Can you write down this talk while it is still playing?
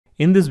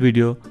In this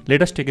video,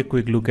 let us take a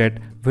quick look at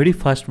very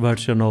first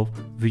version of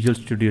Visual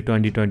Studio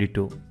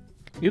 2022.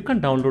 You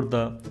can download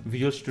the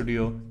Visual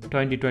Studio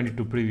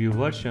 2022 preview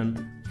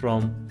version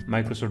from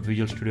Microsoft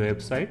Visual Studio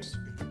websites.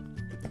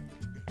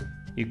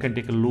 You can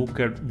take a look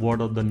at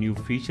what are the new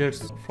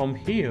features. From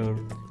here,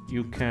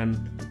 you can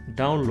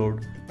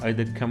download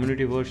either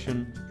community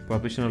version,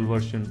 professional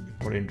version,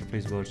 or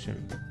enterprise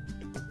version.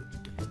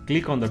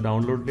 Click on the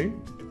download link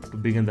to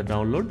begin the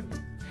download.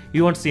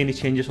 You won't see any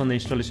changes on the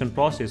installation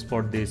process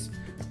for this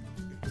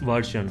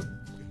version.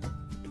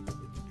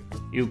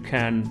 You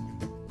can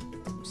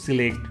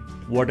select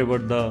whatever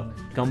the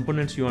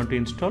components you want to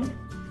install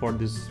for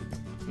this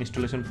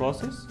installation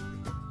process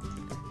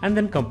and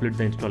then complete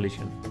the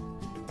installation.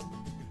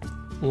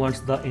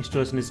 Once the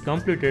installation is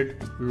completed,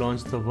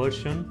 launch the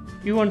version.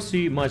 You won't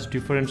see much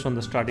difference on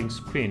the starting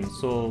screen,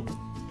 so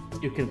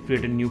you can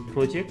create a new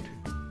project.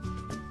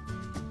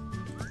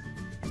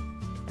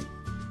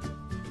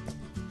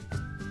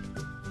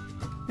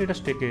 Let us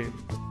take a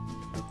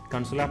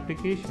console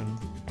application.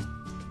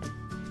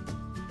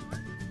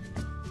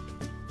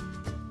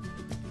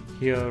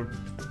 Here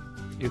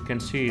you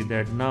can see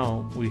that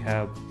now we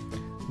have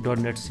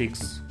 .NET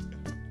 6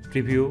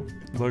 preview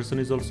version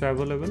is also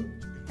available,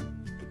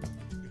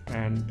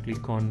 and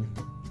click on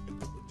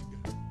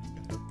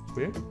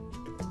Query.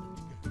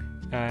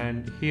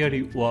 And here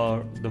you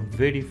are the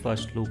very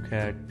first look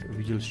at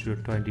Visual Studio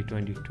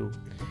 2022.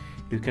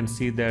 You can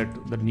see that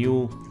the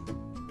new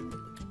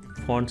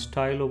font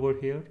style over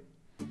here.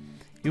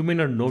 You may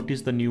not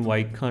notice the new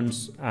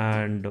icons,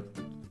 and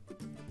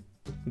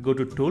go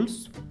to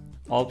Tools,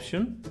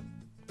 Option,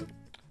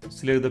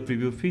 select the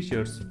preview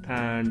features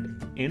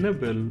and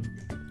enable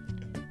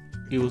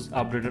use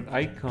updated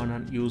icon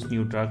and use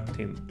new dark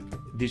theme.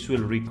 This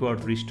will require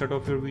restart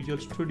of your Visual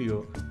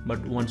Studio,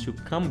 but once you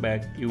come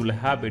back, you will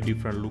have a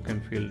different look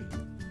and feel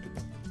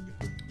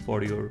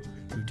for your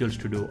Visual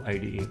Studio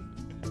IDE.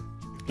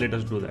 Let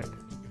us do that.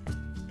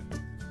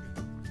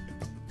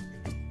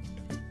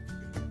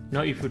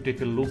 Now if you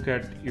take a look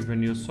at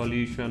even your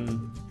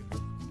solution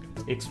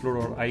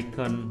explorer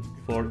icon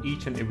for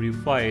each and every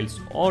files,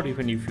 or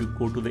even if you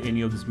go to any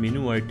of this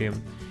menu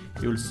item,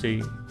 you will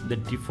see the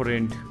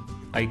different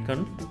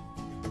icon.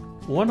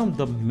 One of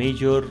the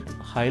major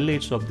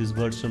highlights of this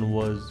version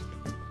was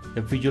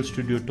the Visual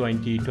Studio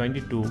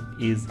 2022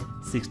 is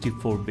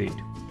 64-bit.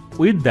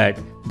 With that,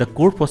 the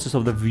core process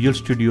of the Visual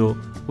Studio,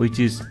 which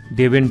is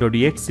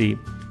Debian.exe,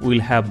 will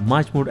have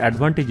much more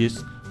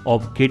advantages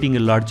of getting a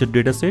larger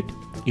dataset,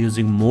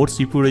 using more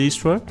CPU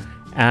register,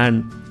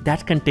 and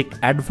that can take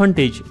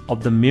advantage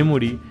of the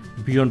memory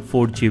beyond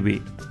 4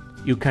 GB.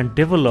 You can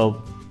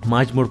develop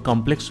much more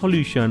complex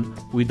solution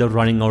without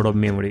running out of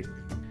memory.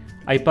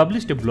 I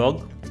published a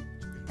blog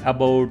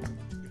about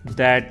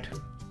that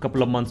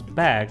couple of months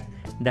back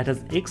that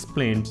has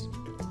explained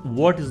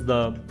what is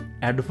the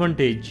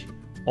advantage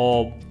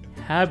of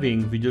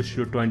having Visual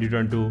Studio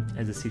 2022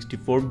 as a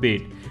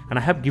 64-bit, and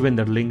I have given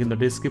the link in the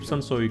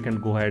description so you can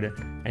go ahead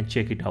and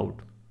check it out.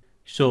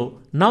 So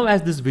now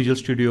as this Visual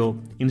Studio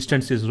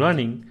instance is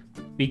running,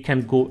 we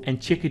can go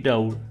and check it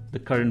out, the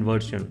current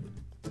version.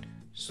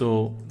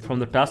 So from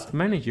the task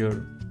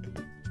manager,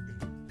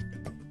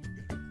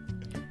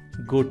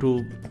 go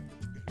to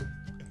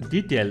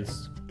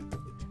details,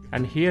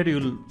 and here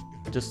you'll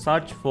just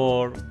search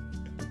for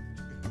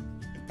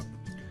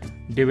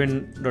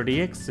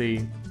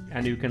Debian.exe,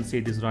 and you can see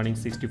it is running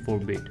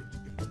 64-bit.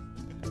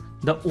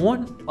 The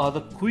one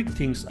other quick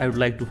things I would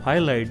like to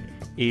highlight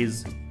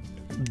is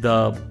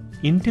the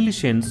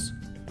intelligence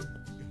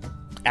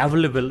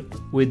available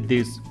with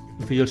this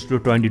Visual Studio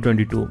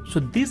 2022.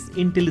 So this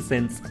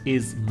intelligence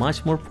is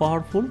much more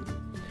powerful,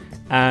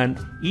 and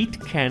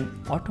it can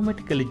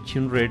automatically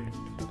generate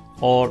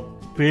or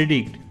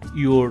predict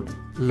your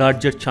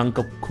larger chunk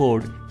of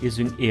code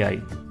using AI.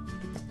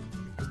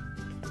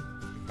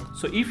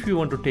 So if you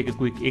want to take a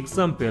quick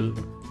example,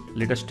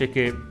 let us take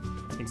a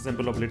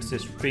example of, let's say,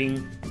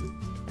 string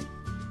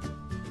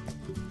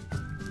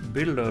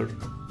builder,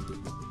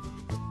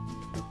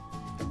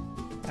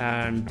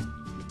 and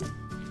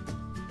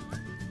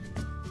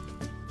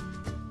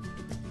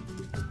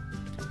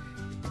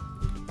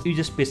you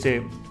just press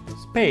a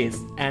space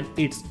and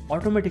it's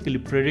automatically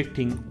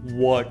predicting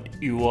what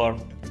you are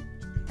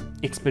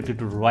expected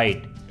to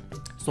write.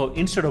 So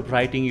instead of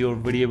writing your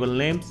variable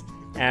names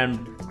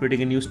and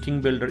creating a new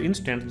string builder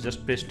instance,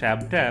 just press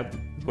tab,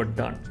 we're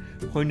done.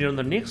 When you're on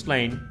the next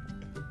line,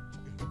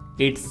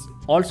 it's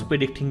also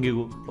predicting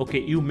you, okay,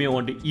 you may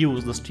want to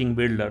use the string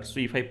builder. So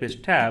if I press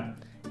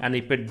tab and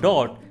I press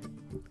dot,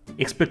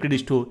 expected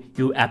is to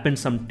you append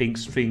something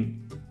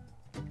string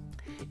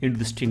into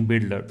the string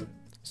builder.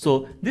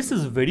 So this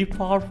is very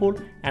powerful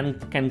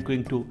and can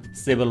going to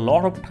save a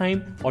lot of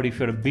time, or if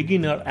you're a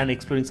beginner and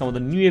exploring some of the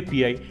new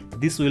API,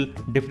 this will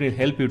definitely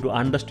help you to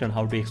understand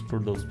how to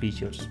explore those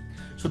features.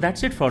 So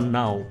that's it for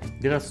now.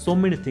 There are so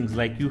many things,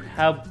 like you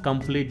have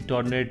complete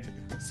 .NET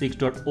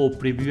 6.0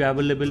 preview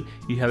available,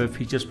 you have a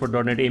features for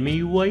 .NET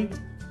MAUI,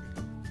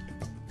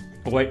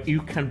 where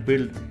you can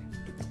build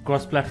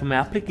cross-platform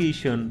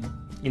application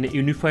in a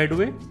unified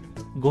way,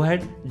 go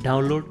ahead,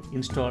 download,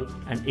 install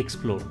and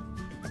explore.